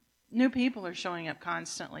New people are showing up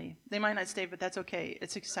constantly. They might not stay, but that's okay.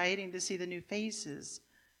 It's exciting to see the new faces.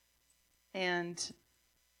 And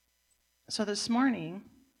so this morning,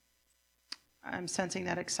 I'm sensing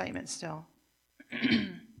that excitement still.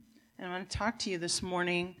 And I want to talk to you this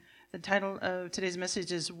morning. The title of today's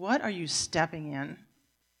message is, What Are You Stepping In?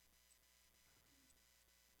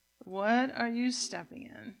 What are you stepping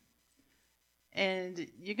in? And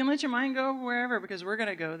you can let your mind go wherever, because we're going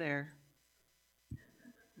to go there.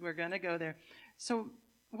 We're going to go there. So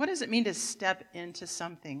what does it mean to step into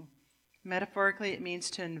something? Metaphorically, it means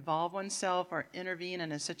to involve oneself or intervene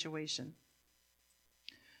in a situation.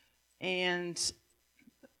 And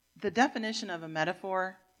the definition of a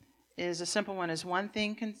metaphor is a simple one: is one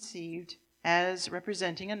thing conceived as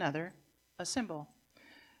representing another, a symbol. A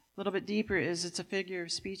little bit deeper is it's a figure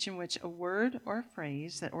of speech in which a word or a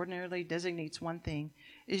phrase that ordinarily designates one thing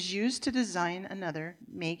is used to design another,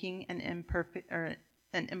 making an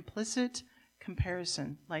implicit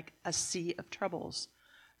comparison, like a sea of troubles.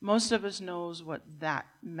 Most of us knows what that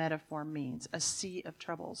metaphor means, a sea of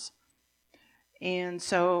troubles. And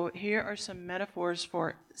so here are some metaphors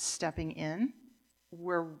for stepping in,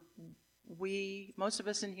 where most of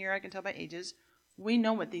us in here, I can tell by ages, we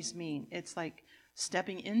know what these mean. It's like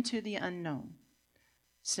stepping into the unknown,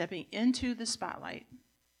 stepping into the spotlight,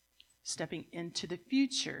 stepping into the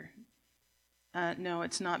future. No,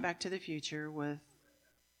 it's not Back to the Future with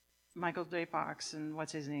Michael J. Fox and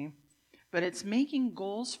what's his name. But it's making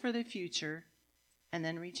goals for the future and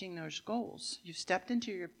then reaching those goals. You've stepped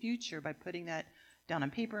into your future by putting that down on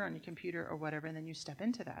paper, on your computer, or whatever, and then you step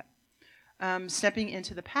into that. Stepping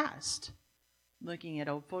into the past, looking at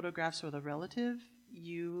old photographs with a relative.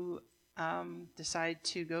 You decide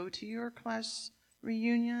to go to your class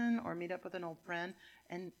reunion or meet up with an old friend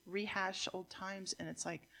and rehash old times, and it's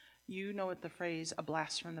like, you know what the phrase "a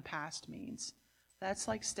blast from the past" means. That's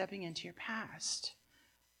like stepping into your past.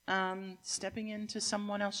 Stepping into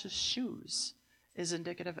someone else's shoes is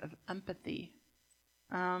indicative of empathy.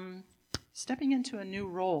 Stepping into a new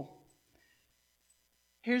role.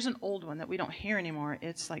 Here's an old one that we don't hear anymore.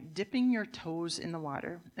 It's like dipping your toes in the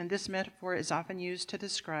water. And this metaphor is often used to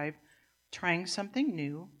describe trying something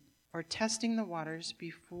new or testing the waters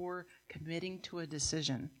before committing to a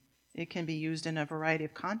decision. It can be used in a variety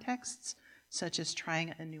of contexts, such as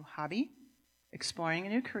trying a new hobby, exploring a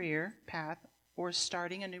new career path, or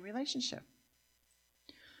starting a new relationship.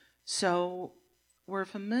 So we're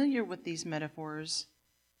familiar with these metaphors,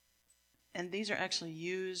 and these are actually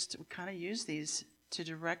used, we kind of use these to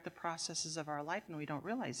direct the processes of our life, and we don't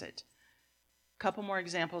realize it. A couple more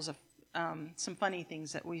examples of some funny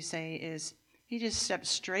things that we say is, he just stepped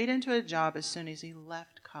straight into a job as soon as he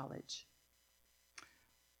left college.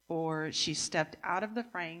 Or she stepped out of the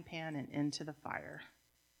frying pan and into the fire.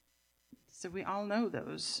 So we all know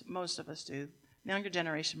those. Most of us do. The younger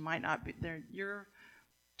generation might not be there. Your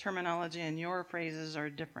terminology and your phrases are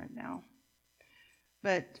different now.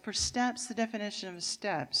 But for steps, the definition of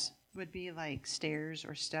steps would be like stairs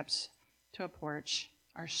or steps to a porch.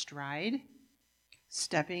 Our stride,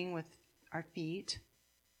 stepping with our feet,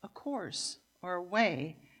 a course or a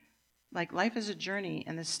way, like life is a journey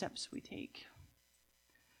and the steps we take.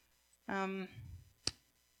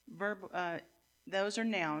 Those are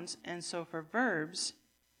nouns, and so for verbs,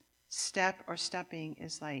 step or stepping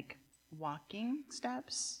is like walking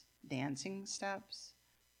steps, dancing steps,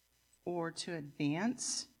 or to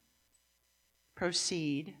advance,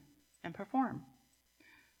 proceed, and perform.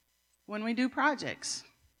 When we do projects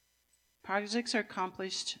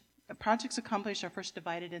accomplished are first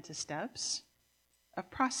divided into steps of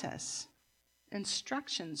process,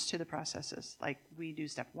 instructions to the processes. Like we do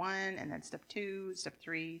step 1, and then step 2, step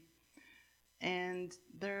 3. And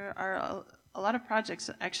there are a lot of projects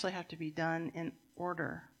that actually have to be done in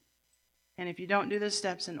order. And if you don't do the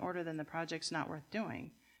steps in order, then the project's not worth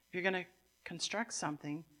doing. If you're going to construct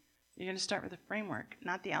something, you're going to start with the framework,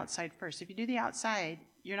 not the outside first. If you do the outside,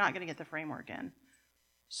 you're not going to get the framework in.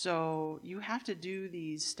 So you have to do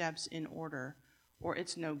these steps in order, or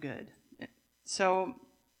it's no good. So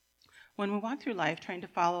when we walk through life trying to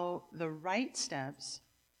follow the right steps,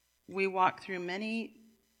 we walk through many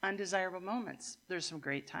undesirable moments. There's some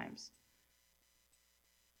great times.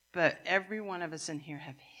 But every one of us in here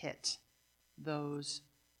have hit those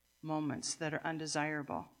moments that are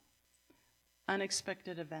undesirable.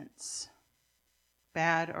 Unexpected events.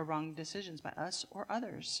 Bad or wrong decisions by us or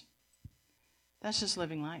others. That's just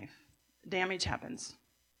living life. Damage happens.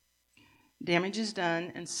 Damage is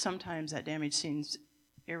done, and sometimes that damage seems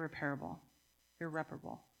irreparable.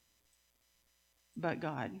 But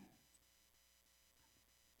God.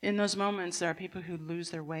 In those moments, there are people who lose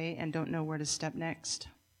their way and don't know where to step next.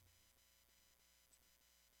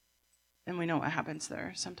 And we know what happens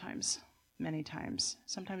there sometimes, many times.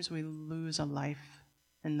 Sometimes we lose a life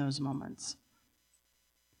in those moments.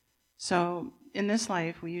 So in this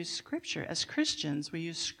life, we use Scripture. As Christians, we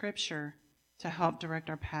use Scripture to help direct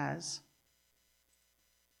our paths.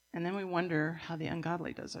 And then we wonder how the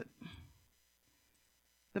ungodly does it.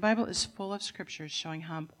 The Bible is full of scriptures showing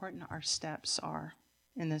how important our steps are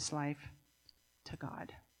in this life to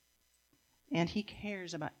God. And He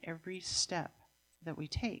cares about every step that we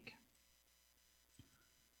take.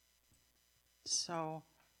 So,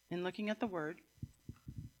 in looking at the Word,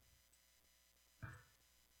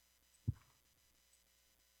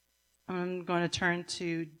 I'm going to turn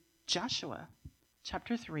to Joshua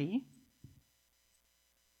chapter 3.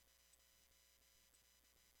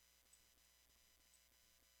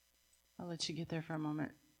 I'll let you get there for a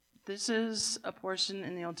moment. This is a portion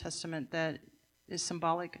in the Old Testament that is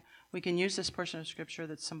symbolic. We can use this portion of Scripture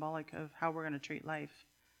that's symbolic of how we're going to treat life.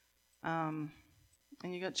 And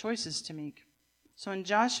you got choices to make. So in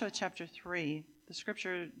Joshua chapter 3, the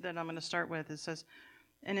Scripture that I'm going to start with, it says,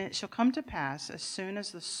 "And it shall come to pass, as soon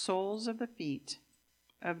as the soles of the feet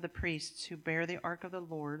of the priests who bear the ark of the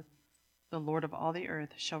Lord of all the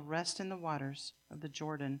earth, shall rest in the waters of the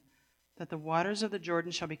Jordan, that the waters of the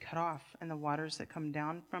Jordan shall be cut off, and the waters that come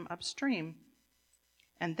down from upstream,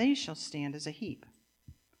 and they shall stand as a heap.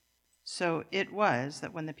 So it was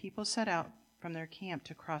that when the people set out from their camp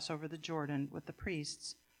to cross over the Jordan with the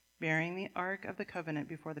priests, bearing the ark of the covenant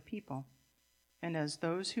before the people, and as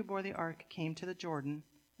those who bore the ark came to the Jordan,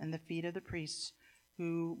 and the feet of the priests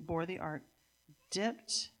who bore the ark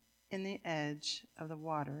dipped in the edge of the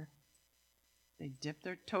water," they dipped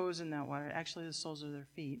their toes in that water, actually the soles of their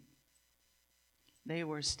feet, "they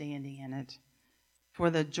were standing in it.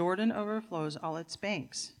 For the Jordan overflows all its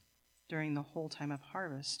banks during the whole time of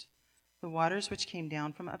harvest. The waters which came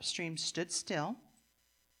down from upstream stood still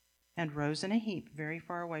and rose in a heap very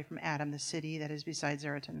far away from Adam, the city that is beside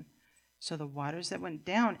Zeratan. So the waters that went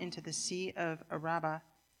down into the sea of Arabah,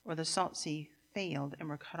 or the salt sea, failed and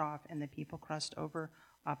were cut off, and the people crossed over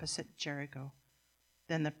opposite Jericho.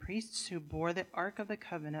 Then the priests who bore the ark of the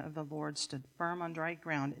covenant of the Lord stood firm on dry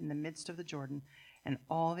ground in the midst of the Jordan, and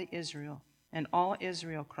all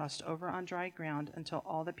Israel crossed over on dry ground until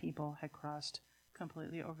all the people had crossed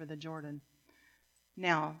completely over the Jordan."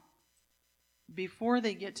 Now, before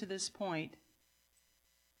they get to this point,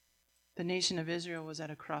 the nation of Israel was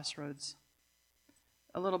at a crossroads.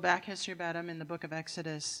 A little back history about them in the book of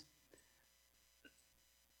Exodus.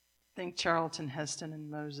 Think Charlton Heston and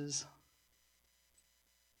Moses.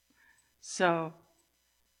 So,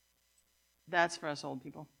 that's for us old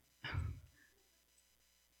people.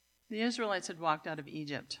 The Israelites had walked out of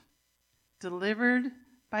Egypt, delivered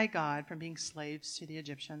by God from being slaves to the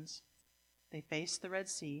Egyptians. They faced the Red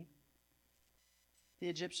Sea. The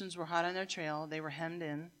Egyptians were hot on their trail. They were hemmed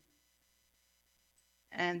in.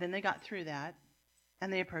 And then they got through that,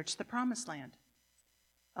 and they approached the Promised Land,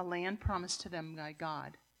 a land promised to them by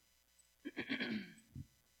God.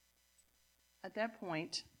 At that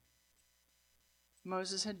point,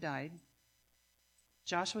 Moses had died.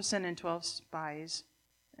 Joshua sent in 12 spies,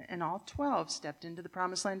 and all 12 stepped into the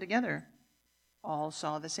Promised Land together. All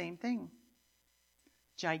saw the same thing.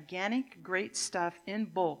 Gigantic, great stuff in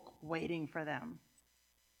bulk waiting for them.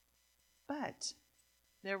 But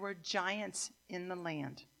there were giants in the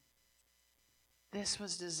land. This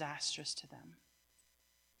was disastrous to them.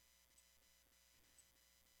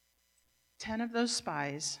 10 of those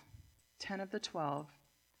spies, 10 of the 12,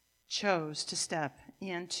 chose to step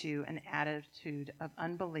into an attitude of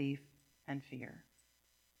unbelief and fear.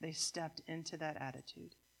 They stepped into that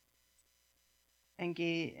attitude.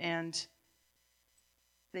 And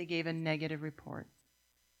they gave a negative report.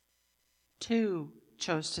 2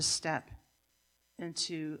 chose to step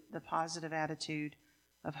into the positive attitude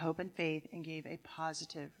of hope and faith and gave a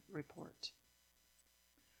positive report.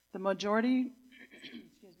 The majority,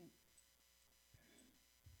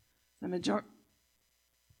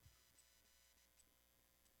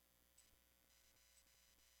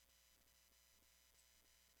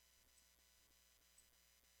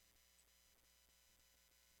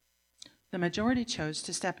 The majority chose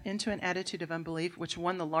to step into an attitude of unbelief, which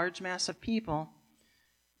won the large mass of people.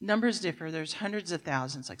 Numbers differ. There's hundreds of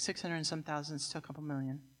thousands, like 600 and some thousands to a couple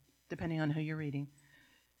million, depending on who you're reading.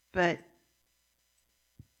 But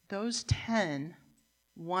those 10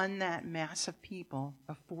 won that mass of people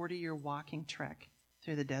a 40-year walking trek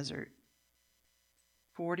through the desert.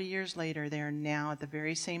 40 years later, they are now at the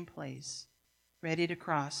very same place, ready to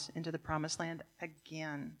cross into the Promised Land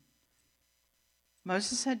again.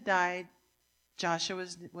 Moses had died. Joshua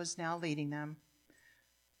was now leading them.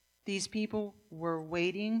 These people were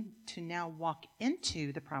waiting to now walk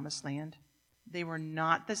into the promised land. They were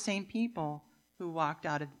not the same people who walked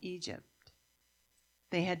out of Egypt.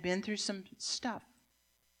 They had been through some stuff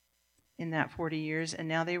in that 40 years, and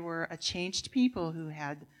now they were a changed people who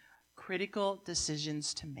had critical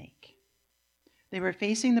decisions to make. They were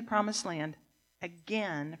facing the promised land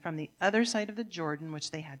again from the other side of the Jordan,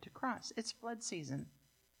 which they had to cross. It's flood season.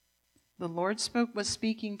 The Lord was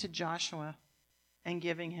speaking to Joshua and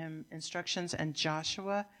giving him instructions, and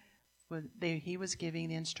Joshua, he was giving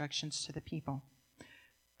the instructions to the people.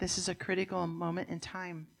 This is a critical moment in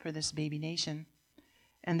time for this baby nation.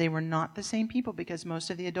 And they were not the same people, because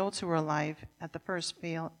most of the adults who were alive at the first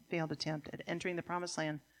failed attempt at entering the promised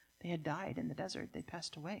land, they had died in the desert. They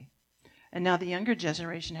passed away. And now the younger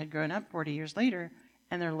generation had grown up 40 years later,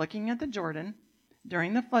 and they're looking at the Jordan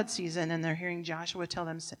during the flood season, and they're hearing Joshua tell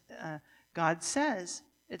them, God says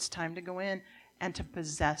it's time to go in and to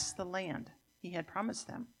possess the land he had promised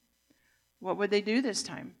them. What would they do this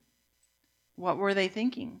time? What were they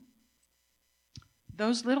thinking?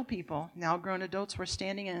 Those little people, now grown adults, were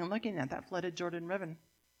standing and looking at that flooded Jordan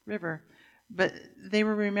River. But they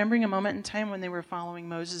were remembering a moment in time when they were following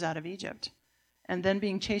Moses out of Egypt and then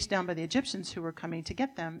being chased down by the Egyptians who were coming to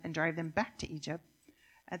get them and drive them back to Egypt.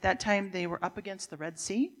 At that time, they were up against the Red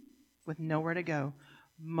Sea with nowhere to go.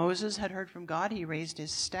 Moses had heard from God. He raised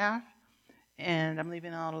his staff. And I'm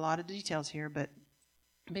leaving out a lot of details here, but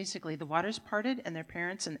basically the waters parted, and their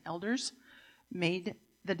parents and elders made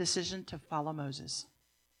the decision to follow Moses.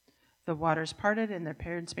 The waters parted, and their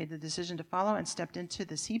parents made the decision to follow and stepped into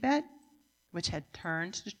the seabed, which had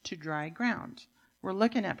turned to dry ground. We're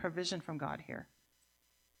looking at provision from God here.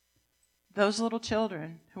 Those little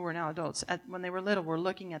children who were now adults, when they were little, were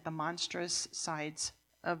looking at the monstrous sides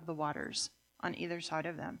of the waters on either side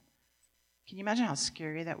of them. Can you imagine how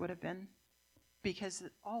scary that would have been? Because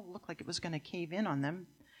it all looked like it was going to cave in on them.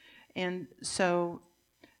 And so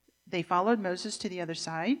they followed Moses to the other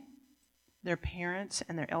side, their parents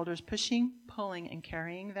and their elders pushing, pulling, and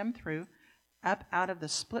carrying them through, up out of the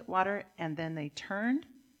split water, and then they turned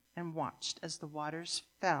and watched as the waters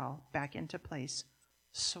fell back into place,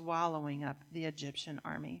 swallowing up the Egyptian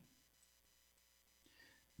army.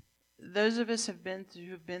 Those of us who've been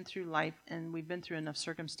through life, and we've been through enough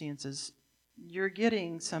circumstances, you're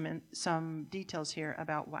getting some details here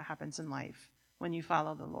about what happens in life when you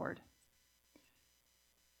follow the Lord.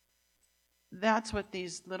 That's what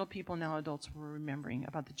these little people, now adults, were remembering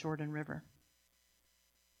about the Jordan River.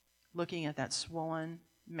 Looking at that swollen,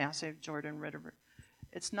 massive Jordan River.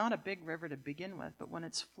 It's not a big river to begin with, but when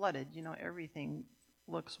it's flooded, everything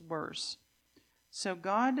looks worse. So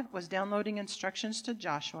God was downloading instructions to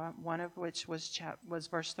Joshua, one of which was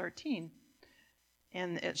verse 13.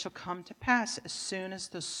 And it shall come to pass, as soon as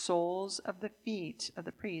the soles of the feet of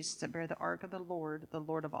the priests that bear the ark of the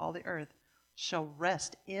Lord of all the earth, shall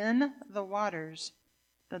rest in the waters,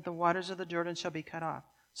 that the waters of the Jordan shall be cut off.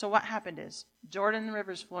 So what happened is, Jordan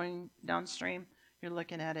River is flowing downstream. You're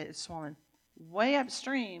looking at it, it's swollen. Way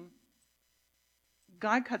upstream,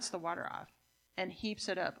 God cuts the water off and heaps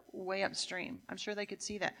it up way upstream. I'm sure they could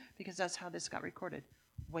see that because that's how this got recorded.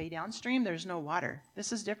 Way downstream, there's no water.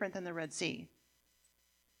 This is different than the Red Sea.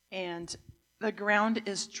 And the ground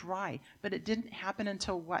is dry, but it didn't happen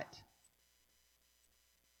until what?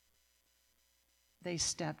 They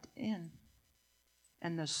stepped in,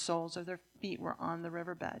 and the soles of their feet were on the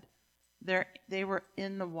riverbed. They were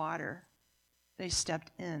in the water. They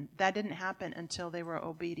stepped in. That didn't happen until they were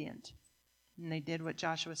obedient. And they did what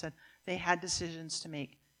Joshua said. They had decisions to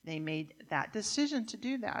make. They made that decision to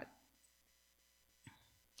do that.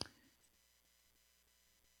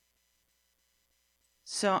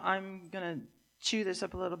 So I'm going to chew this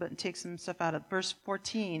up a little bit and take some stuff out of verse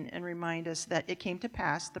 14 and remind us that it came to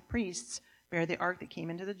pass, the priests bear the ark that came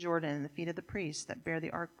into the Jordan, and the feet of the priests that bear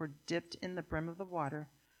the ark were dipped in the brim of the water.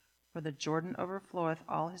 For the Jordan overfloweth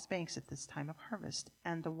all his banks at this time of harvest.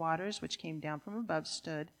 And the waters which came down from above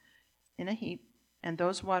stood in a heap, and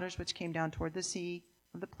those waters which came down toward the sea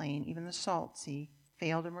of the plain, even the salt sea,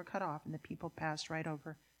 failed and were cut off, and the people passed right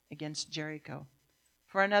over against Jericho.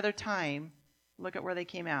 For another time, look at where they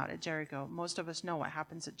came out, at Jericho. Most of us know what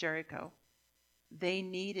happens at Jericho. They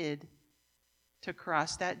needed to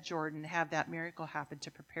cross that Jordan, have that miracle happen to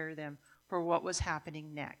prepare them for what was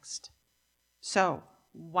happening next. So,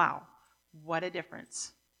 wow, what a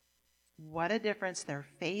difference. What a difference their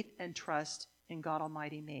faith and trust in God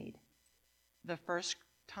Almighty made. The first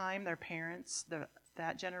time their parents,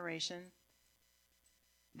 that generation,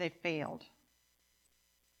 they failed.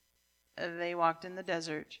 They walked in the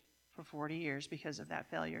desert for 40 years because of that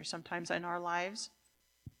failure. Sometimes in our lives,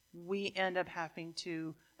 we end up having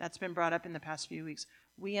to, That's been brought up in the past few weeks.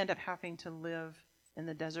 We end up having to live in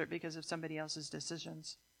the desert because of somebody else's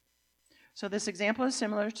decisions. So this example is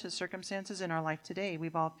similar to circumstances in our life today.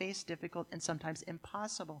 We've all faced difficult and sometimes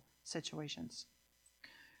impossible situations.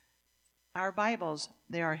 Our Bibles,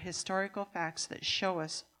 they are historical facts that show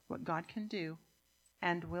us what God can do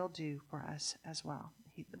and will do for us as well.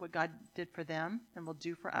 What God did for them and will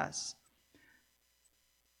do for us.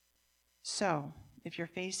 So, if you're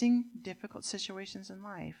facing difficult situations in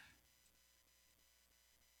life,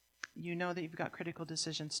 you know that you've got critical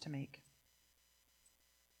decisions to make.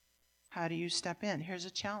 How do you step in? Here's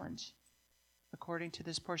a challenge, according to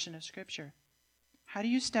this portion of Scripture. How do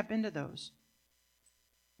you step into those?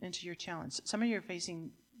 Into your challenge. Some of you are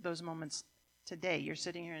facing those moments today. You're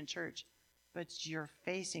sitting here in church, but you're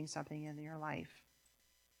facing something in your life.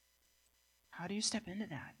 How do you step into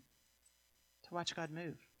that to watch God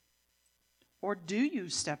move? Or do you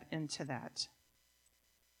step into that?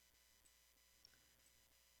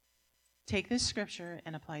 Take this scripture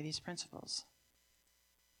and apply these principles.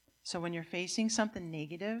 So when you're facing something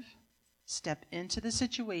negative, step into the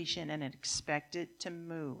situation and expect it to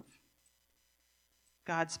move.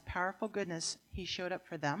 God's powerful goodness, he showed up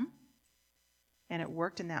for them, and it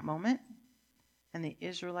worked in that moment, and the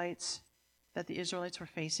Israelites were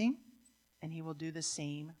facing, and he will do the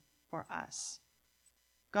same for us.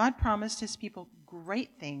 God promised his people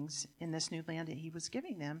great things in this new land that he was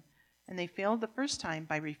giving them, and they failed the first time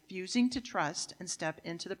by refusing to trust and step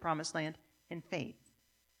into the promised land in faith.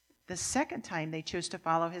 The second time, they chose to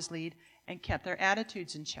follow his lead and kept their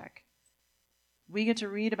attitudes in check. We get to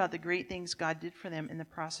read about the great things God did for them in the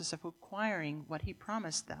process of acquiring what he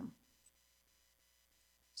promised them.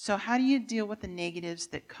 So how do you deal with the negatives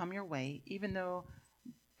that come your way, even though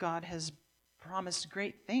God has promised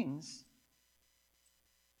great things?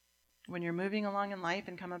 When you're moving along in life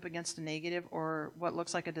and come up against a negative or what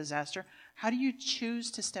looks like a disaster, how do you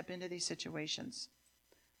choose to step into these situations?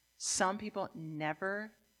 Some people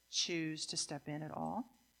never choose to step in at all.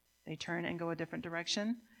 They turn and go a different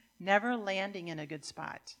direction, never landing in a good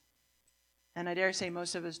spot. And I dare say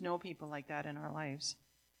most of us know people like that in our lives.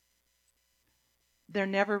 They're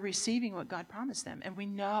never receiving what God promised them. And we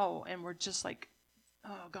know, and we're just like,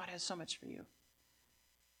 oh, God has so much for you.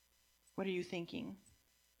 What are you thinking?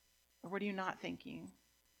 Or what are you not thinking?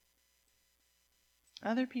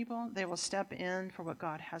 Other people, they will step in for what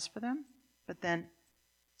God has for them, but then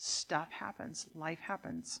stuff happens, life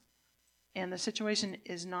happens, and the situation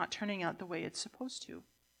is not turning out the way it's supposed to.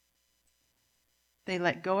 They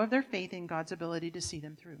let go of their faith in God's ability to see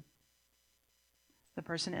them through. The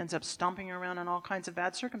person ends up stomping around in all kinds of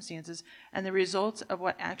bad circumstances, and the results of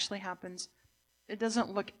what actually happens, it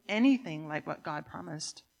doesn't look anything like what God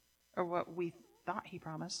promised or what we thought he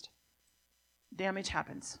promised. Damage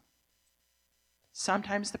happens.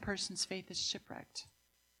 Sometimes the person's faith is shipwrecked,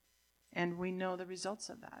 and we know the results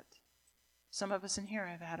of that. Some of us in here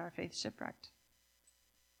have had our faith shipwrecked.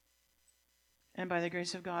 And by the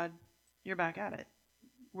grace of God, you're back at it.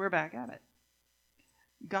 We're back at it.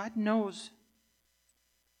 God knows.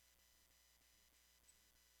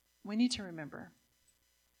 We need to remember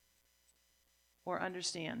or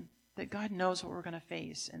understand that God knows what we're going to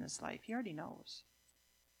face in this life. He already knows.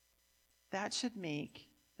 That should make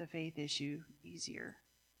the faith issue easier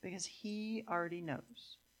because he already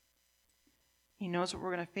knows. He knows what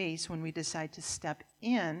we're going to face when we decide to step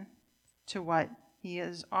in to what he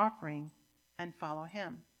is offering and follow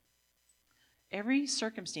him. Every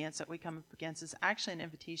circumstance that we come up against is actually an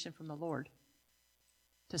invitation from the Lord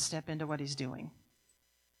to step into what he's doing.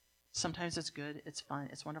 Sometimes it's good, it's fun,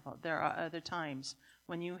 it's wonderful. There are other times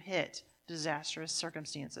when you hit disastrous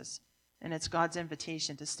circumstances, and it's God's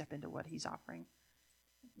invitation to step into what he's offering.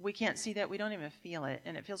 We can't see that, we don't even feel it,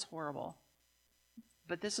 and it feels horrible.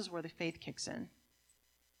 But this is where the faith kicks in.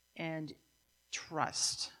 And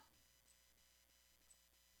trust.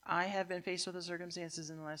 I have been faced with the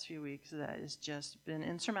circumstances in the last few weeks that has just been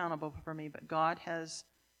insurmountable for me, but God has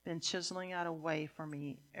been chiseling out a way for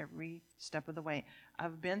me every step of the way.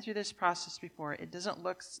 I've been through this process before. It doesn't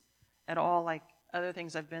look at all like other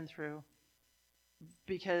things I've been through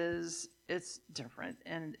because it's different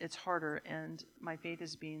and it's harder, and my faith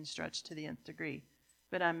is being stretched to the nth degree.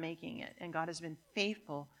 But I'm making it, and God has been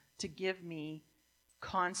faithful to give me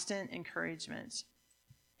constant encouragement.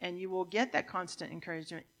 And you will get that constant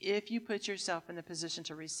encouragement if you put yourself in the position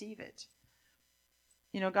to receive it.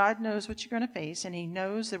 You know, God knows what you're going to face, and he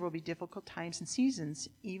knows there will be difficult times and seasons,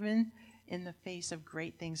 even in the face of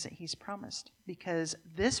great things that he's promised. Because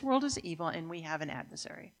this world is evil, and we have an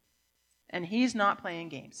adversary. And he's not playing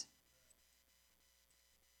games.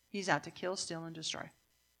 He's out to kill, steal, and destroy.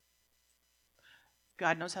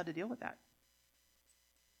 God knows how to deal with that.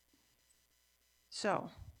 So,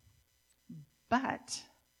 but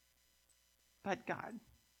God.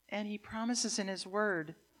 And he promises in his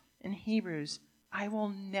word in Hebrews, I will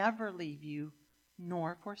never leave you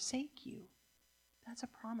nor forsake you. That's a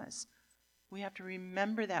promise. We have to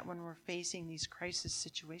remember that when we're facing these crisis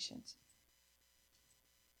situations.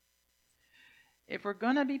 If we're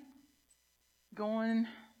going to be going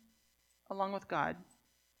along with God,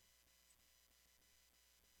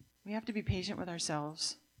 we have to be patient with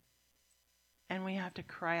ourselves, and we have to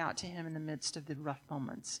cry out to him in the midst of the rough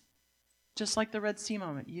moments. Just like the Red Sea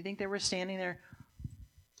moment. You think they were standing there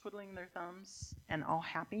twiddling their thumbs and all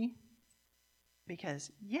happy?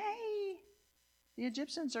 Because, yay! The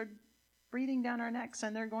Egyptians are breathing down our necks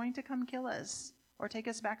and they're going to come kill us or take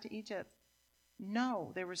us back to Egypt.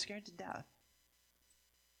 No, they were scared to death.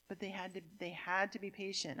 But they had to be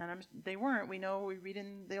patient. And they weren't. We read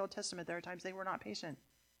in the Old Testament there are times they were not patient.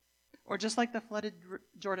 Or just like the flooded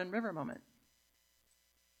Jordan River moment.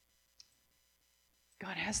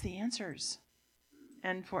 God has the answers.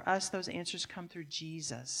 And for us, those answers come through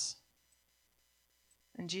Jesus.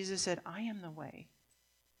 And Jesus said, I am the way.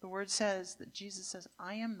 The word says that Jesus says,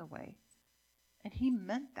 I am the way. And he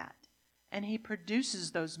meant that. And he produces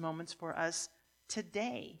those moments for us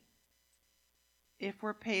today. If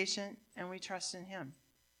we're patient and we trust in him.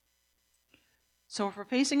 So if we're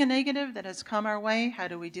facing a negative that has come our way, how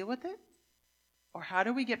do we deal with it? Or how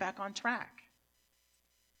do we get back on track?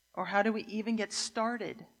 Or how do we even get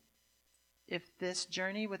started if this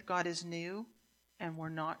journey with God is new and we're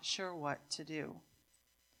not sure what to do?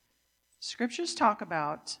 Scriptures talk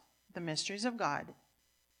about the mysteries of God.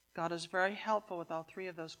 God is very helpful with all three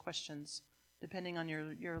of those questions, depending on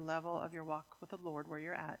your level of your walk with the Lord, where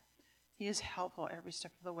you're at. He is helpful every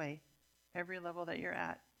step of the way, every level that you're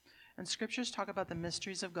at. And scriptures talk about the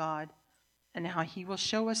mysteries of God and how he will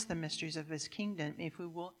show us the mysteries of his kingdom if we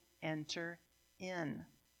will enter in.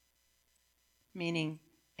 Meaning,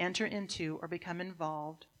 enter into or become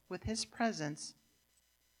involved with his presence.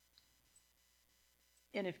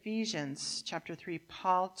 In Ephesians chapter 3,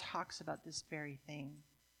 Paul talks about this very thing.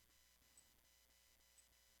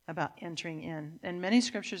 About entering in. And many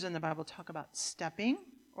scriptures in the Bible talk about stepping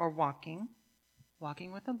or walking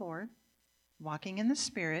with the Lord, walking in the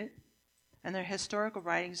Spirit. And there are historical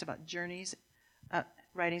writings about journeys that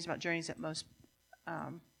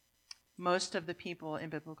most of the people in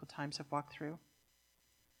biblical times have walked through.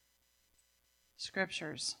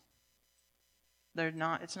 Scriptures.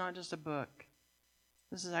 It's not just a book.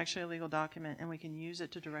 This is actually a legal document, and we can use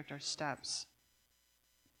it to direct our steps.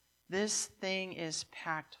 This thing is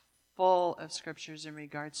packed full of scriptures in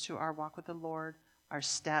regards to our walk with the Lord, our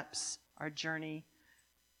steps, our journey,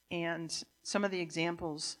 and some of the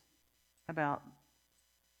examples about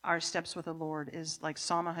our steps with the Lord is like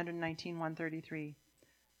Psalm 119, 133.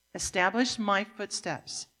 Establish my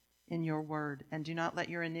footsteps in your word, and do not let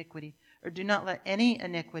any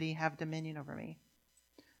iniquity have dominion over me.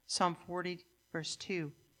 Psalm 40, verse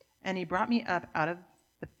 2. And he brought me up out of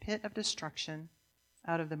the pit of destruction,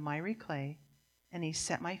 out of the miry clay, and he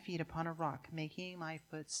set my feet upon a rock, making my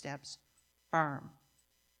footsteps firm.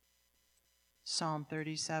 Psalm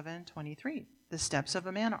 37, 23. The steps of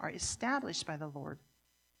a man are established by the Lord,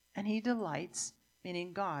 and he delights,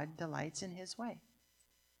 meaning God delights in his way.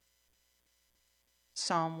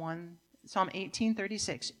 Psalm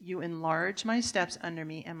 18:36. You enlarge my steps under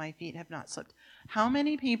me, and my feet have not slipped. How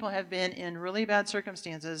many people have been in really bad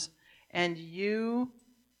circumstances, and you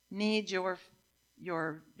need your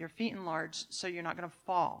feet enlarged so you're not going to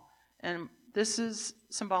fall? And this is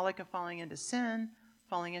symbolic of falling into sin,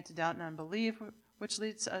 falling into doubt and unbelief, which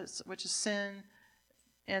is sin,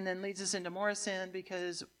 and then leads us into more sin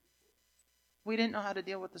because we didn't know how to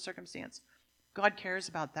deal with the circumstance. God cares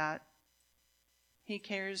about that. He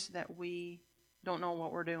cares that we don't know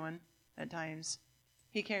what we're doing at times.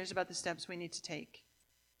 He cares about the steps we need to take.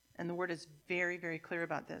 And the word is very, very clear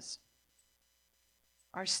about this.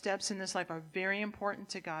 Our steps in this life are very important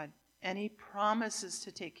to God, and he promises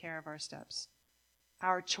to take care of our steps,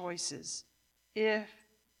 our choices, if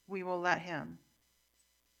we will let him.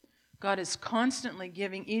 God is constantly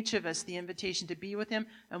giving each of us the invitation to be with him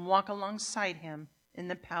and walk alongside him in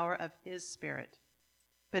the power of his Spirit.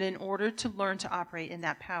 But in order to learn to operate in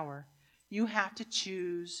that power, you have to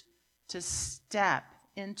choose to step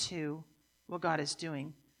into what God is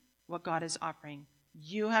doing, what God is offering.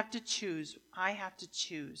 You have to choose. I have to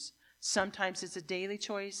choose. Sometimes it's a daily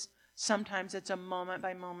choice. Sometimes it's a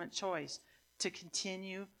moment-by-moment choice to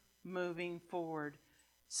continue moving forward.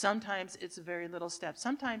 Sometimes it's a very little step.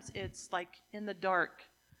 Sometimes it's like in the dark.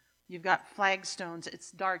 You've got flagstones.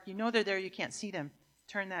 It's dark. You know they're there. You can't see them.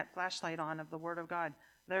 turn that flashlight on of the Word of God.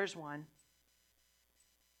 There's one.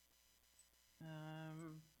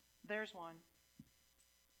 There's one.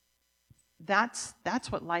 That's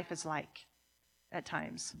what life is like at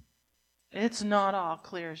times. It's not all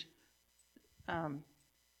clear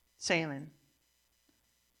sailing.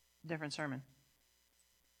 Different sermon.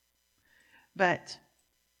 But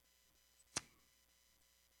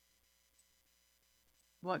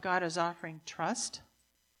what God is offering, trust,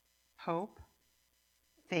 hope,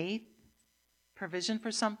 faith, provision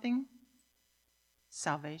for something,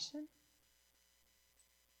 salvation.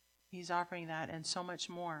 He's offering that and so much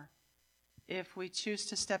more. If we choose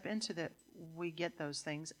to step into that, we get those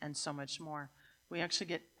things and so much more. We actually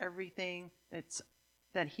get everything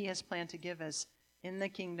that He has planned to give us in the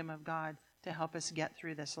kingdom of God to help us get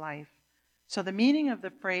through this life. So the meaning of the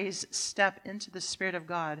phrase step into the Spirit of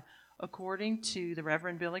God, according to the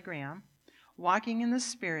Reverend Billy Graham, walking in the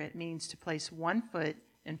Spirit means to place one foot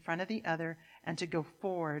in front of the other and to go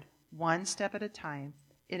forward one step at a time.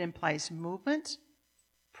 It implies movement,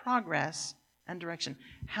 progress, and direction.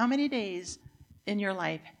 How many days in your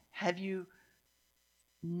life have you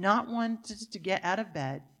not wanted to get out of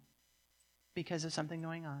bed because of something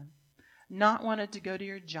going on? Not wanted to go to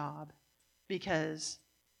your job because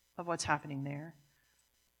of what's happening there?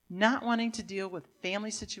 Not wanting to deal with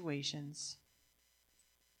family situations?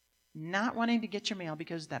 Not wanting to get your mail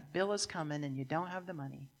because that bill is coming and you don't have the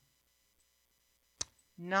money?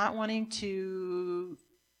 Not wanting to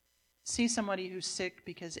see somebody who's sick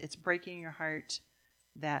because it's breaking your heart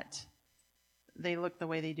that they look the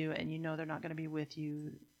way they do and you know they're not going to be with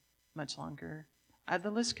you much longer. The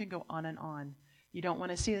list could go on and on. You don't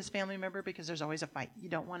want to see this family member because there's always a fight. You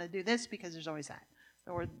don't want to do this because there's always that.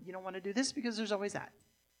 Or you don't want to do this because there's always that.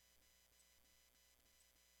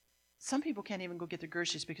 Some people can't even go get their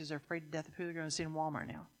groceries because they're afraid to death of who they're going to see in Walmart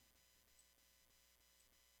now.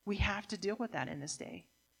 We have to deal with that in this day.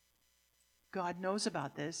 God knows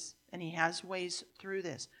about this, and He has ways through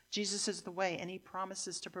this. Jesus is the way, and He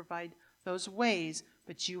promises to provide those ways,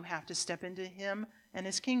 but you have to step into Him and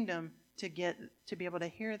His kingdom to be able to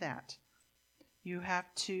hear that. You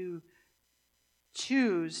have to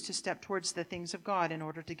choose to step towards the things of God in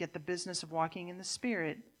order to get the business of walking in the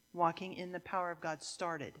Spirit, walking in the power of God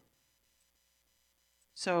started.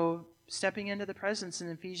 So, stepping into the presence in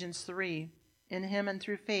Ephesians 3, in Him and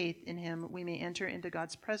through faith in Him, we may enter into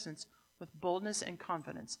God's presence with boldness and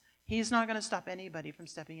confidence. He's not going to stop anybody from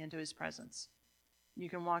stepping into His presence. You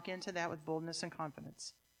can walk into that with boldness and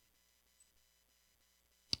confidence.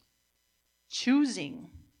 Choosing.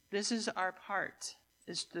 This is our part,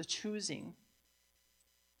 is the choosing.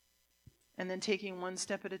 And then taking one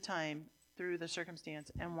step at a time through the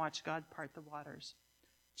circumstance and watch God part the waters.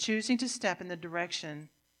 Choosing to step in the direction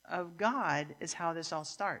of God is how this all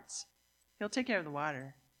starts. He'll take care of the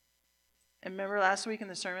water. And remember last week in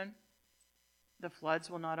the sermon, the floods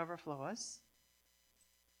will not overflow us.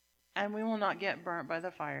 And we will not get burnt by the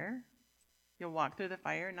fire. You'll walk through the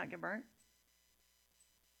fire and not get burnt.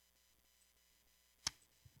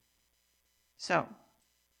 So,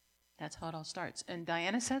 that's how it all starts. And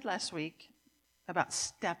Diana said last week about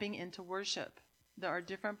stepping into worship. There are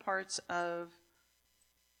different parts of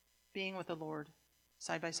being with the Lord,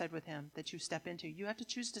 side by side with Him, that you step into. You have to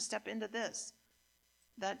choose to step into this.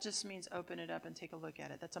 That just means open it up and take a look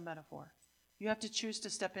at it. That's a metaphor. You have to choose to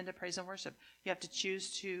step into praise and worship. You have to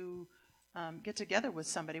choose to get together with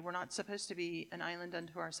somebody. We're not supposed to be an island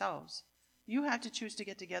unto ourselves. You have to choose to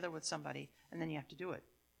get together with somebody, and then you have to do it.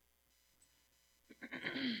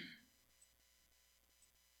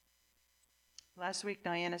 Last week,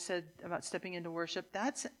 Diana said about stepping into worship.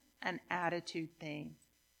 That's an attitude thing,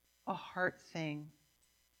 a heart thing.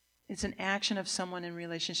 It's an action of someone in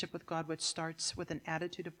relationship with God, which starts with an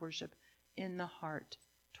attitude of worship in the heart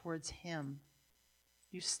towards Him.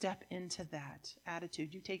 You step into that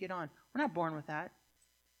attitude. You take it on. We're not born with that.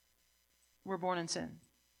 We're born in sin.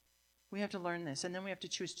 We have to learn this, and then we have to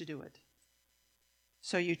choose to do it.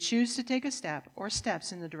 So you choose to take a step or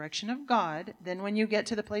steps in the direction of God. Then when you get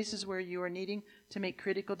to the places where you are needing to make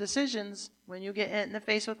critical decisions, when you get hit in the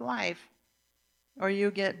face with life, or you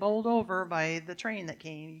get bowled over by the train that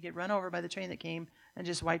came, you get run over by the train that came and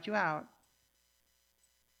just wiped you out,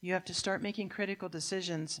 you have to start making critical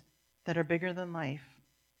decisions that are bigger than life.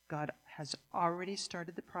 God has already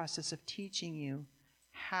started the process of teaching you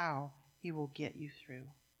how He will get you through.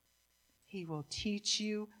 He will teach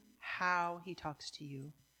you how He talks to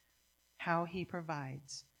you, how He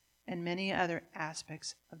provides, and many other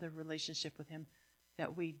aspects of the relationship with Him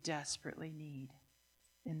that we desperately need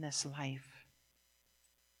in this life.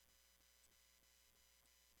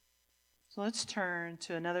 So let's turn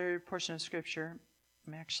to another portion of Scripture,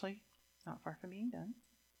 I'm actually not far from being done.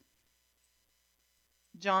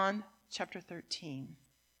 John chapter 13.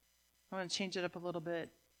 I want to change it up a little bit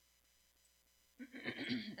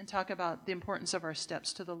and talk about the importance of our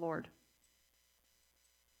steps to the Lord.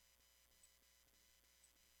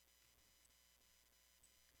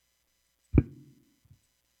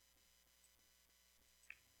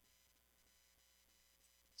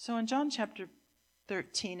 So in John chapter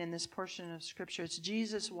 13, in this portion of Scripture, it's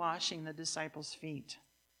Jesus washing the disciples' feet.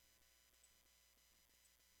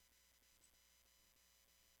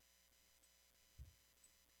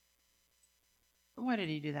 Why did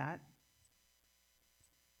he do that?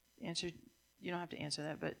 Answer, you don't have to answer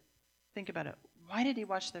that, but think about it. Why did he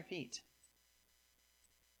wash their feet?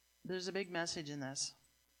 There's a big message in this.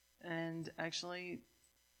 And actually,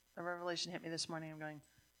 a revelation hit me this morning. I'm going,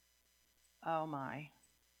 oh my.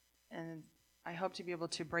 And I hope to be able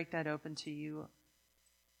to break that open to you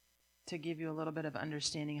to give you a little bit of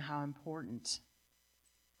understanding how important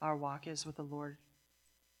our walk is with the Lord.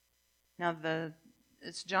 Now,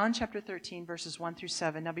 it's John chapter 13, verses 1 through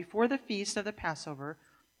 7. Now, before the feast of the Passover,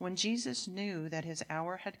 when Jesus knew that his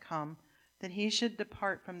hour had come, that he should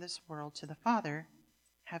depart from this world to the Father,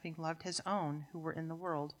 having loved his own who were in the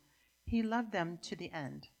world, he loved them to the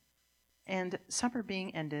end. And supper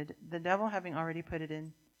being ended, the devil having already put it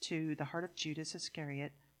into the heart of Judas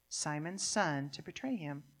Iscariot, Simon's son, to betray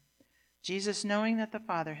him, Jesus, knowing that the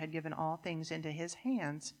Father had given all things into his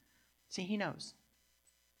hands, see, he knows.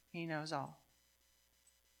 He knows all.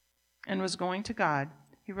 And was going to God,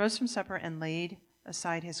 he rose from supper and laid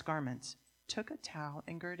aside his garments, took a towel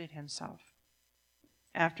and girded himself.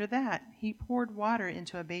 After that, he poured water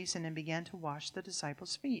into a basin and began to wash the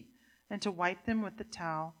disciples' feet and to wipe them with the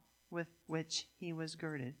towel with which he was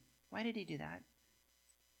girded. Why did he do that?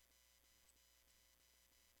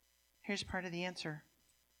 Here's part of the answer.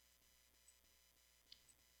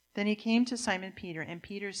 Then he came to Simon Peter, and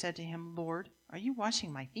Peter said to him, Lord, are you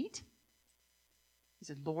washing my feet? He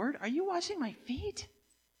said, Lord, are you washing my feet?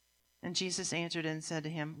 And Jesus answered and said to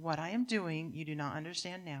him, what I am doing you do not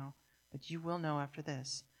understand now, but you will know after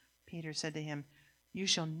this. Peter said to him, you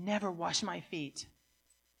shall never wash my feet.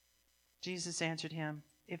 Jesus answered him,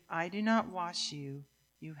 if I do not wash you,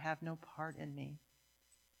 you have no part in me.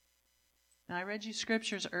 Now, I read you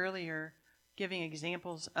scriptures earlier giving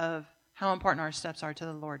examples of how important our steps are to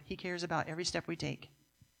the Lord. He cares about every step we take.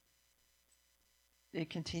 It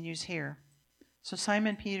continues here. So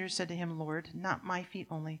Simon Peter said to him, Lord, not my feet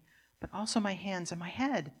only, but also my hands and my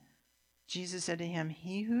head. Jesus said to him,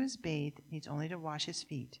 he who is bathed needs only to wash his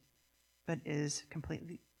feet, but is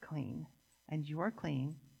completely clean. And you are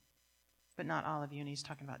clean, but not all of you. And he's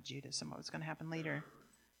talking about Judas and what was going to happen later.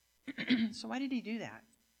 So why did he do that?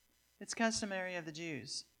 It's customary of the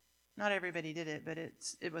Jews. Not everybody did it, but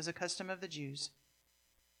it was a custom of the Jews.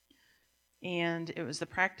 And it was the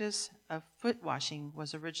practice of foot washing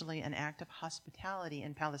was originally an act of hospitality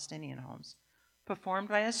in Palestinian homes, performed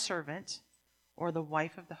by a servant or the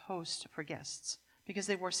wife of the host for guests, because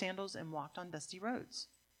they wore sandals and walked on dusty roads.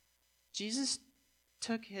 Jesus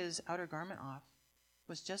took his outer garment off,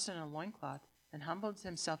 was just in a loincloth, and humbled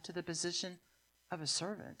himself to the position of a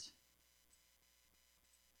servant.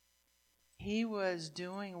 He was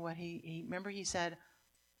doing what he remember he said,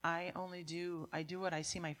 I do what I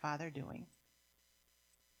see my Father doing.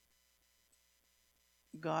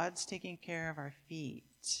 God's taking care of our feet.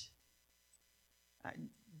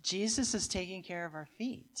 Jesus is taking care of our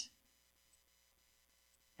feet.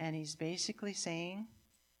 And he's basically saying,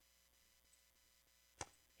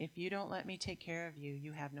 if you don't let me take care of you,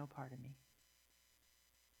 you have no part in me.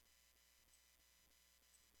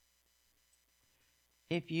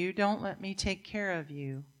 If you don't let me take care of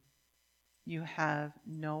you, you have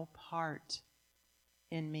no part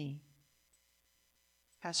in me.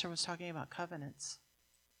 Pastor was talking about covenants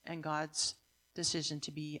and God's decision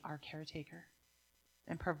to be our caretaker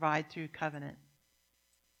and provide through covenant.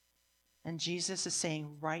 And Jesus is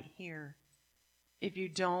saying right here, if you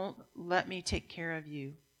don't let me take care of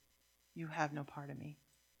you, you have no part of me.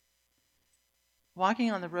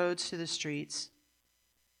 Walking on the roads to the streets,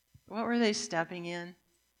 what were they stepping in?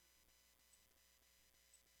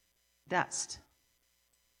 Dust,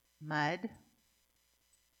 mud,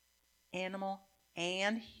 animal,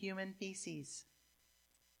 and human feces.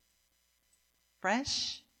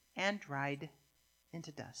 Fresh and dried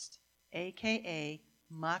into dust, a.k.a.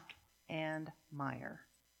 muck and mire.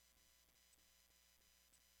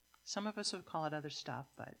 Some of us would call it other stuff,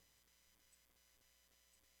 but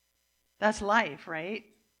that's life, right?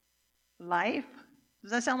 Life?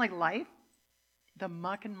 Does that sound like life? The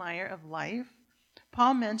muck and mire of life?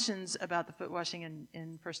 Paul mentions about the foot washing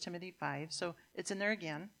in 1 Timothy 5, so it's in there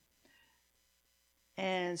again.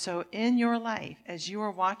 And so in your life, as you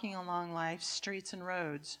are walking along life's streets and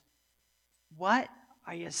roads, what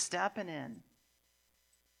are you stepping in?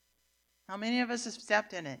 How many of us have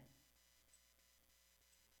stepped in it?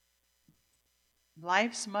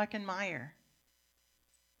 Life's muck and mire.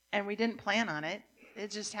 And we didn't plan on it. It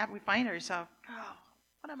just happened. We find ourselves, oh,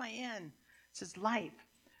 what am I in? It says life.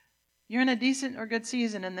 You're in a decent or good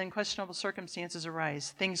season, and then questionable circumstances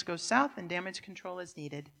arise. Things go south, and damage control is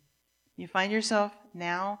needed. You find yourself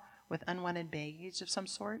now with unwanted baggage of some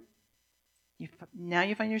sort. Now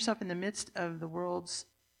you find yourself in the midst of the world's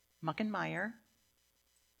muck and mire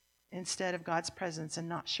instead of God's presence, and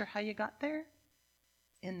not sure how you got there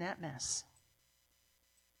in that mess.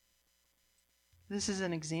 This is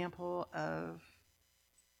an example of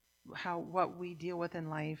what we deal with in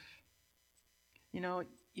life. You know,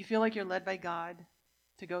 you feel like you're led by God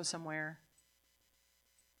to go somewhere,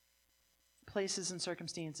 places and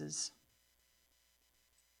circumstances.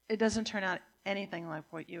 It doesn't turn out anything like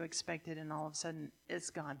what you expected, and all of a sudden it's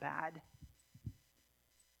gone bad.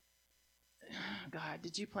 God,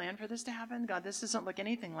 did you plan for this to happen? God, this doesn't look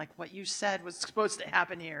anything like what you said was supposed to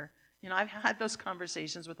happen here. You know, I've had those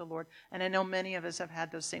conversations with the Lord, and I know many of us have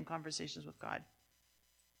had those same conversations with God.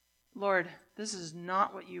 Lord, this is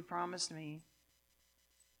not what you promised me.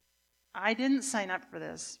 I didn't sign up for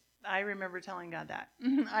this. I remember telling God that.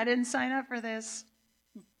 I didn't sign up for this.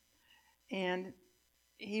 And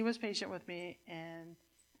he was patient with me, and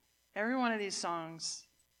every one of these songs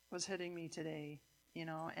was hitting me today, you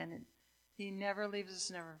know, and he never leaves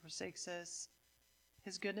us, never forsakes us.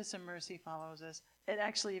 His goodness and mercy follows us. It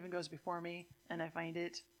actually even goes before me, and I find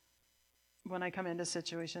it when I come into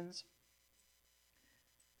situations.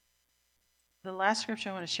 The last scripture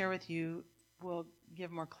I want to share with you will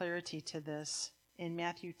give more clarity to this in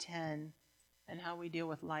Matthew 10 and how we deal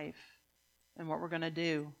with life and what we're going to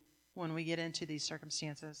do when we get into these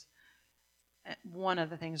circumstances. One of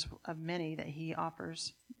the things of many that he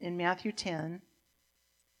offers. In Matthew 10,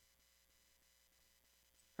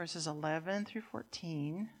 verses 11 through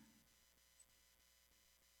 14,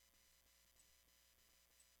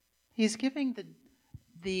 he's giving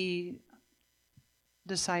the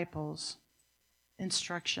disciples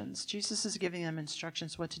instructions. Jesus is giving them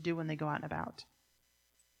instructions what to do when they go out and about.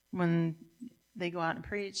 When they go out and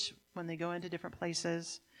preach, when they go into different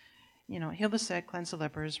places, you know, heal the sick, cleanse the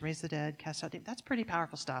lepers, raise the dead, cast out demons. That's pretty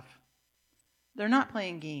powerful stuff. They're not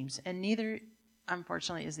playing games, and neither,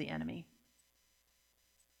 unfortunately, is the enemy.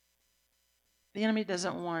 The enemy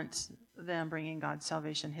doesn't want them bringing God's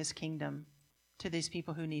salvation, his kingdom, to these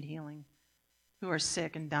people who need healing, who are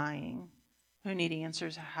sick and dying, who need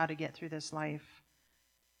answers how to get through this life.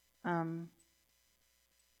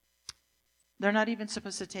 They're not even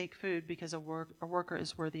supposed to take food because a worker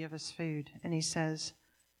is worthy of his food. And he says,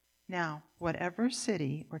 now, whatever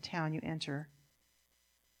city or town you enter,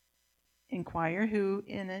 inquire who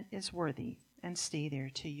in it is worthy, and stay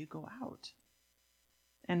there till you go out.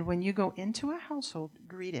 And when you go into a household,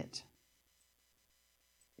 greet it.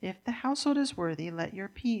 If the household is worthy, let your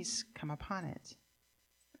peace come upon it.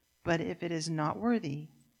 But if it is not worthy,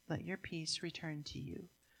 let your peace return to you.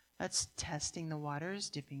 That's testing the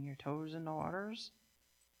waters, dipping your toes in the waters,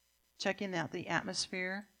 checking out the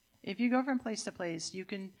atmosphere. If you go from place to place, you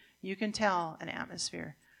can tell an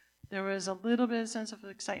atmosphere. There was a little bit of sense of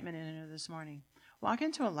excitement in it this morning. Walk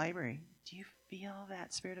into a library. Do you feel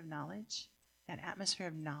that spirit of knowledge? That atmosphere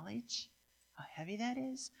of knowledge? How heavy that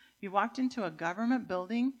is? If you walked into a government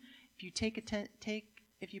building,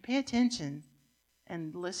 if you pay attention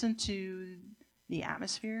and listen to the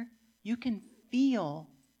atmosphere, you can feel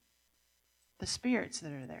the spirits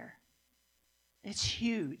that are there. It's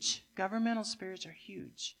huge. Governmental spirits are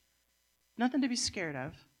huge. Nothing to be scared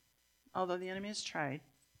of, although the enemy has tried.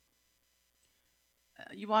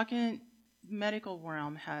 You walk in, medical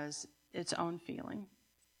realm has its own feeling,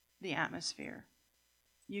 the atmosphere.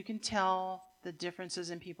 You can tell the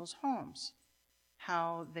differences in people's homes,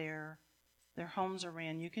 how their homes are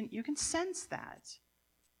ran. You can sense that.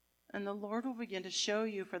 And the Lord will begin to show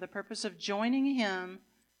you for the purpose of joining him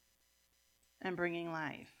and bringing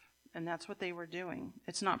life. And that's what they were doing.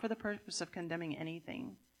 It's not for the purpose of condemning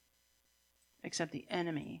anything except the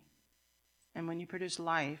enemy. And when you produce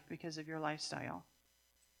life because of your lifestyle,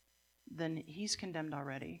 then he's condemned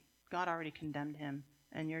already. God already condemned him,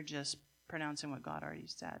 and you're just pronouncing what God already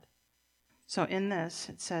said. So in this,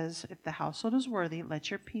 it says, if the household is worthy,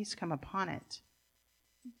 let your peace come upon it.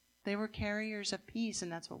 They were carriers of peace,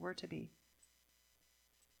 and that's what we're to be.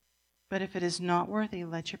 But if it is not worthy,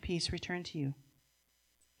 let your peace return to you.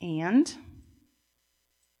 And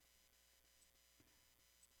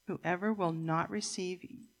Whoever will not receive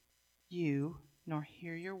you nor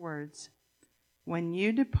hear your words, when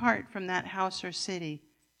you depart from that house or city,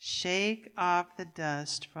 shake off the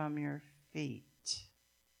dust from your feet.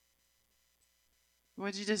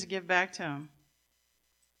 What'd you just give back to him?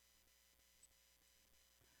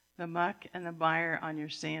 The muck and the mire on your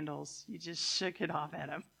sandals. You just shook it off at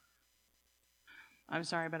him. I'm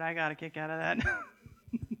sorry, but I got a kick out of that.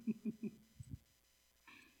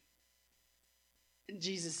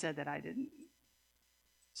 Jesus said that, I didn't.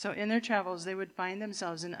 So in their travels, they would find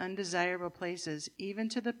themselves in undesirable places, even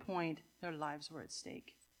to the point their lives were at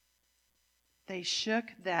stake. They shook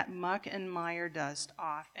that muck and mire dust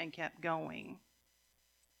off and kept going.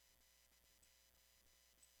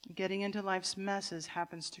 Getting into life's messes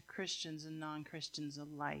happens to Christians and non-Christians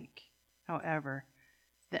alike. However,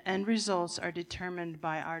 the end results are determined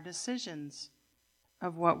by our decisions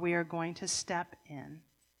of what we are going to step in.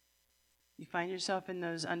 You find yourself in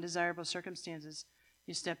those undesirable circumstances,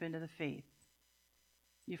 you step into the faith.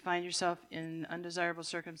 You find yourself in undesirable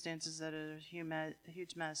circumstances that are a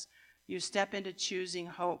huge mess. You step into choosing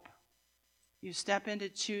hope. You step into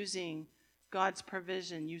choosing God's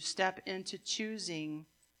provision. You step into choosing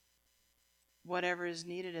whatever is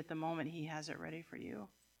needed at the moment He has it ready for you.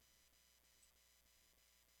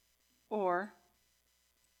 Or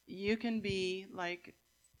you can be like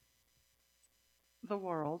the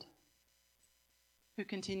world, who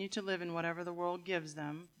continue to live in whatever the world gives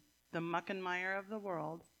them, the muck and mire of the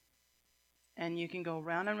world, and you can go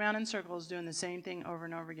round and round in circles doing the same thing over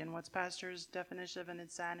and over again. What's Pastor's definition of an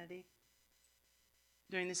insanity?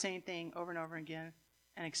 Doing the same thing over and over again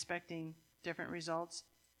and expecting different results.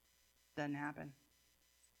 Doesn't happen.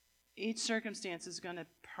 Each circumstance is going to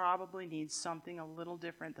probably need something a little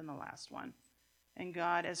different than the last one. And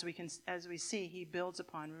God, as we see, He builds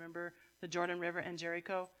upon. Remember the Jordan River and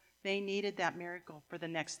Jericho? They needed that miracle for the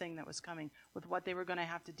next thing that was coming with what they were going to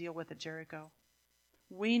have to deal with at Jericho.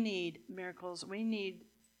 We need miracles. We need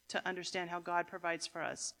to understand how God provides for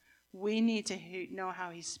us. We need to know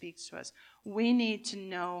how He speaks to us. We need to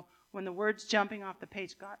know when the word's jumping off the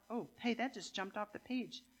page, God, oh, hey, that just jumped off the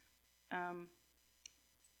page.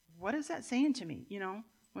 What is that saying to me? You know,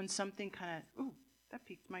 when something kind of, ooh, that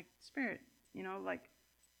piqued my spirit. You know, like,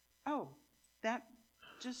 oh, that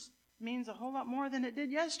just means a whole lot more than it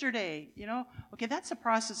did yesterday. You know, okay, that's the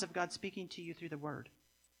process of God speaking to you through the Word.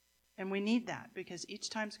 And we need that because each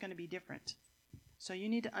time's going to be different. So you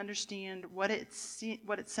need to understand what it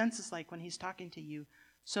senses like when He's talking to you,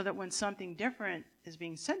 so that when something different is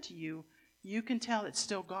being said to you, you can tell it's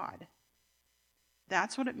still God.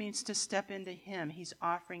 That's what it means to step into Him. He's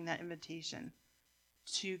offering that invitation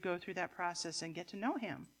to go through that process and get to know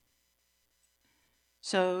Him.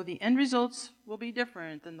 So the end results will be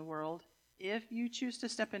different than the world if you choose to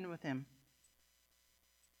step in with Him.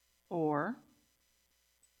 Or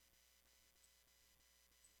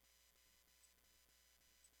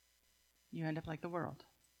you end up like the world.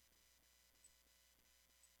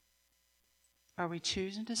 Are we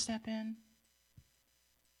choosing to step in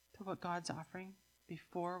to what God's offering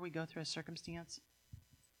before we go through a circumstance?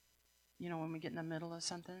 You know, when we get in the middle of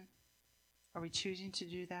something? Are we choosing to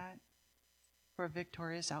do that for a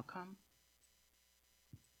victorious outcome?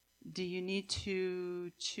 Do you need to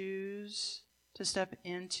choose to step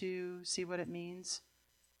into, see what it means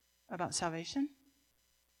about salvation?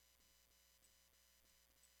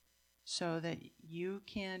 So that you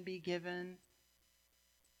can be given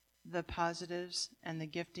the positives and the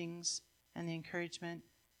giftings and the encouragement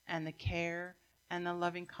and the care and the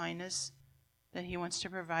loving kindness that He wants to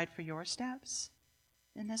provide for your steps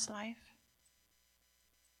in this life?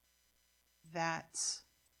 That's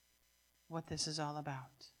what this is all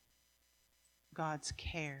about. God's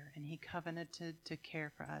care, and He covenanted to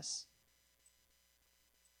care for us.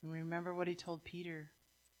 And remember what He told Peter,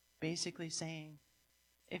 basically saying,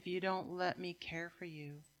 if you don't let me care for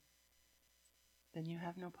you, then you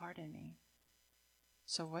have no part in me.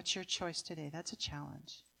 So what's your choice today? That's a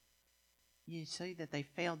challenge. You see that they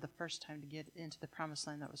failed the first time to get into the promised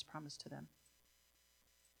land that was promised to them.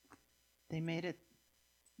 They made it,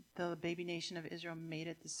 the baby nation of Israel made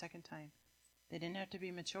it the second time. They didn't have to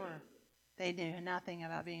be mature. They knew nothing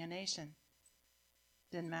about being a nation.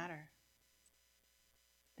 Didn't matter.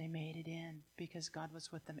 They made it in because God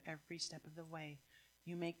was with them every step of the way.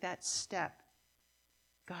 You make that step.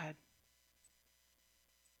 God,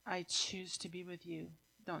 I choose to be with you.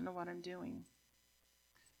 Don't know what I'm doing.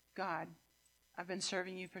 God, I've been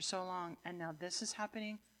serving you for so long, and now this is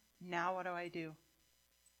happening. Now what do I do?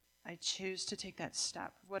 I choose to take that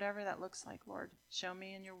step, whatever that looks like, Lord. Show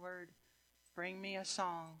me in your word. Bring me a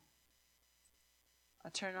song I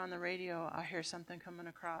turn on the radio, I hear something coming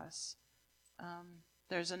across.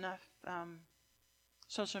 There's enough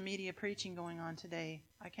social media preaching going on today.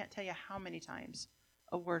 I can't tell you how many times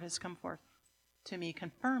a word has come forth to me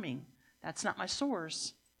confirming that's not my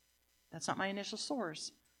source. That's not my initial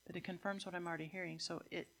source, but it confirms what I'm already hearing. So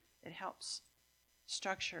it helps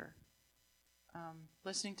structure.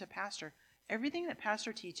 Listening to pastor. Everything that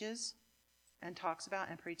pastor teaches and talks about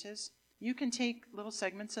and preaches, you can take little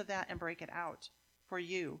segments of that and break it out for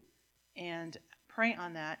you and pray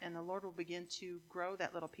on that, and the Lord will begin to grow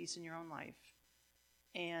that little piece in your own life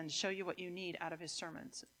and show you what you need out of his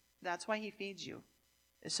sermons. That's why he feeds you,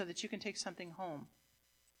 is so that you can take something home.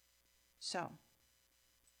 So,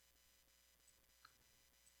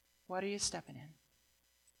 what are you stepping in?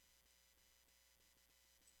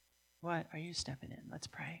 What are you stepping in? Let's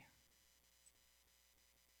pray.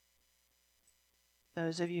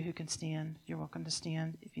 Those of you who can stand, you're welcome to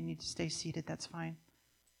stand. If you need to stay seated, that's fine.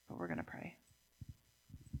 But we're going to pray.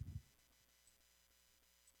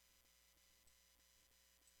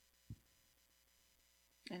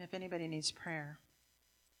 And if anybody needs prayer,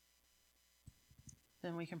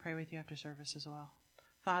 then we can pray with you after service as well.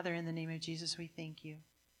 Father, in the name of Jesus, we thank you.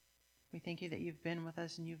 We thank you that you've been with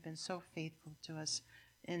us and you've been so faithful to us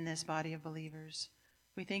in this body of believers.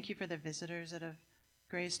 We thank you for the visitors that have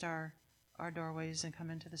graced our doorways and come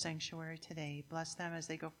into the sanctuary today. Bless them as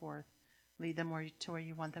they go forth. Lead them to where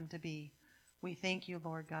you want them to be. We thank you,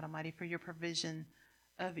 Lord God Almighty, for your provision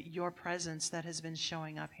of your presence that has been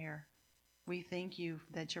showing up here. We thank you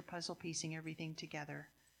that you're puzzle piecing everything together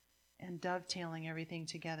and dovetailing everything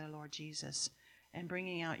together, Lord Jesus, and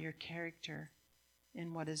bringing out your character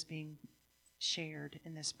in what is being shared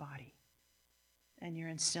in this body. And you're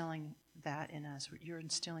instilling that in us. You're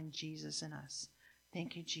instilling Jesus in us.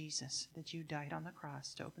 Thank you, Jesus, that you died on the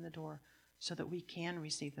cross to open the door so that we can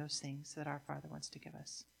receive those things that our Father wants to give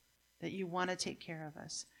us. That you want to take care of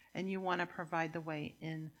us and you want to provide the way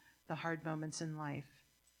in the hard moments in life.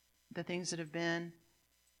 The things that have been,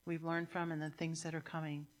 we've learned from, and the things that are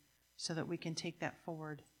coming, so that we can take that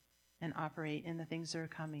forward and operate in the things that are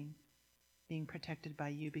coming, being protected by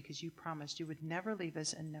you, because you promised you would never leave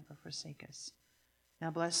us and never forsake us.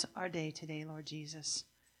 Now bless our day today, Lord Jesus,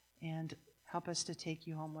 and help us to take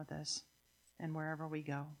you home with us and wherever we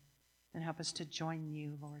go, and help us to join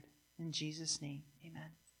you, Lord. In Jesus' name,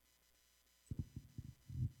 amen.